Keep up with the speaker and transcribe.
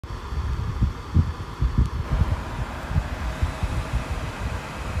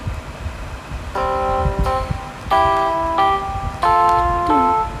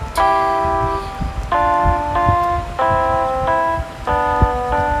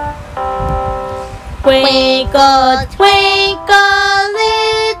Twinkle, twinkle,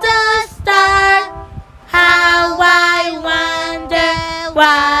 little star, how I wonder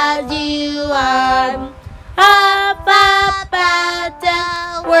what you are. Up above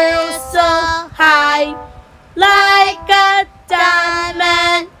the world so high, like a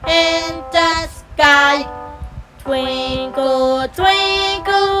diamond in the sky. Twinkle,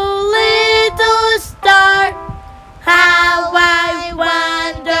 twinkle, little star, how I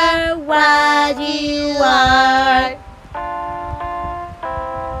wonder what you are.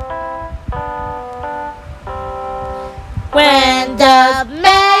 When the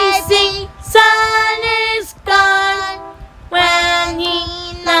amazing sun is gone, when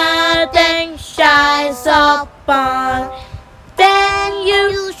nothing shines upon, then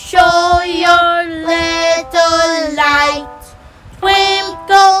you show your little light.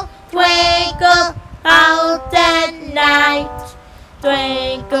 Twinkle, twinkle, out at night.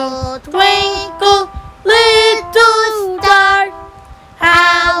 Twinkle, twinkle, little star,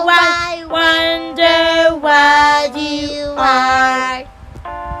 how I wonder what you are.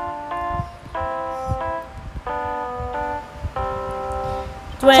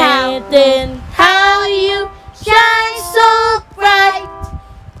 Twinkle, how you shine so bright,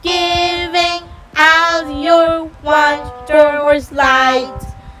 giving out your wondrous light.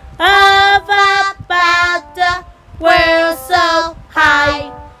 Up above the world so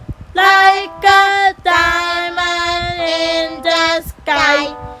high, like a diamond in the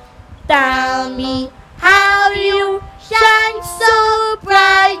sky. Tell me how you shine so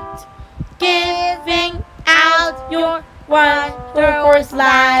bright, giving out your wondrous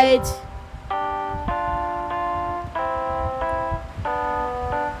light.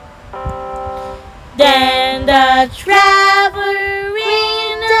 Then the traveler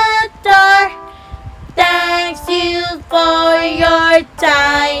in the dark thanks you for your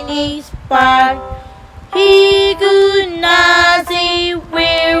tiny spark. He could not see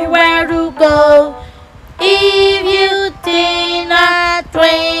where to go if you did not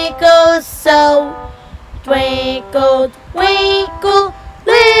twinkle so. Twinkle, twinkle,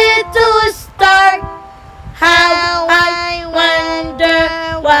 little star, how I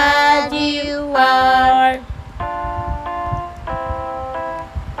wonder what you are.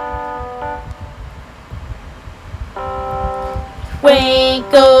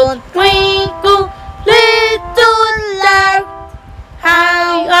 Twinkle, twinkle, little light,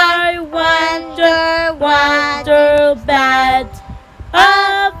 how I wonder bad.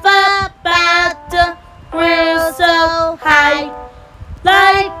 Up above the world so high,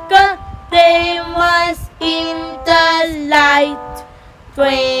 like a diamond in the light.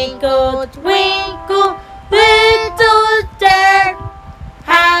 Twinkle, twinkle, little star,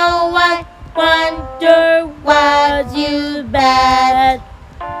 how I wonder what you bet.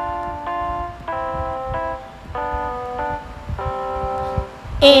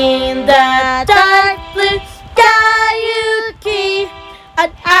 In the dark blue sky you keep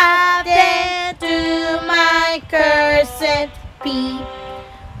an eye to my cursed peep.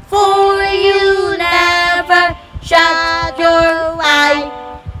 For you never shut your eye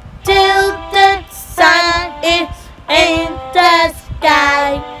till the sun is in the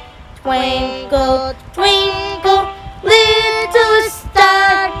sky. Twinkle, twinkle, little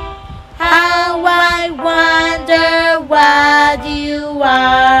star, how I wonder what you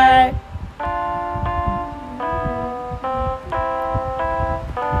are.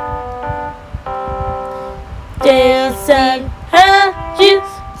 Distant hedges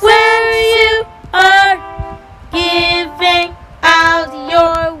where you are, giving out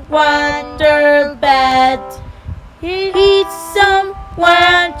your wonder bed. He's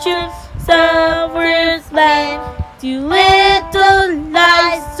someone choose silver's land, to little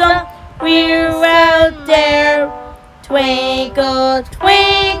lights somewhere out there. Twinkle,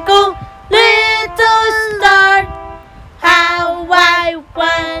 twinkle, little star, how I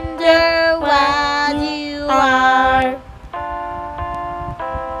wonder what you are.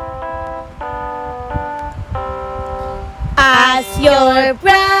 As your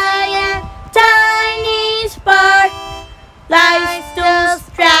bright tiny spark lights those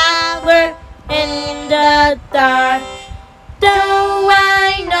traveler in the dark, though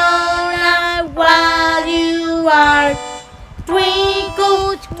I know not what you are.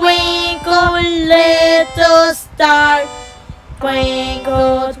 Twinkle, twinkle, little star,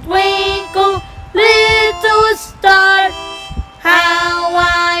 twinkle, twinkle, little star, how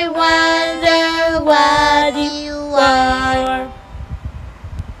I wonder what you are.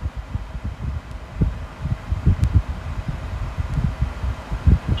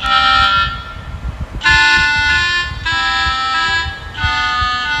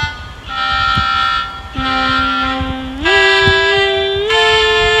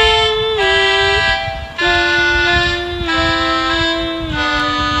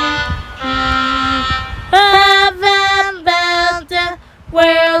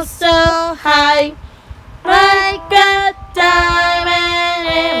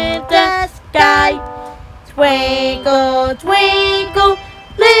 Twinkle, twinkle,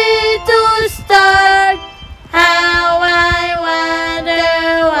 little star, how I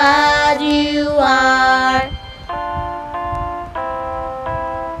wonder what you are.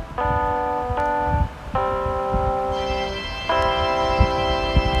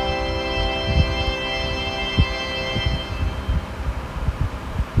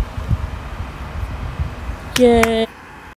 Yay.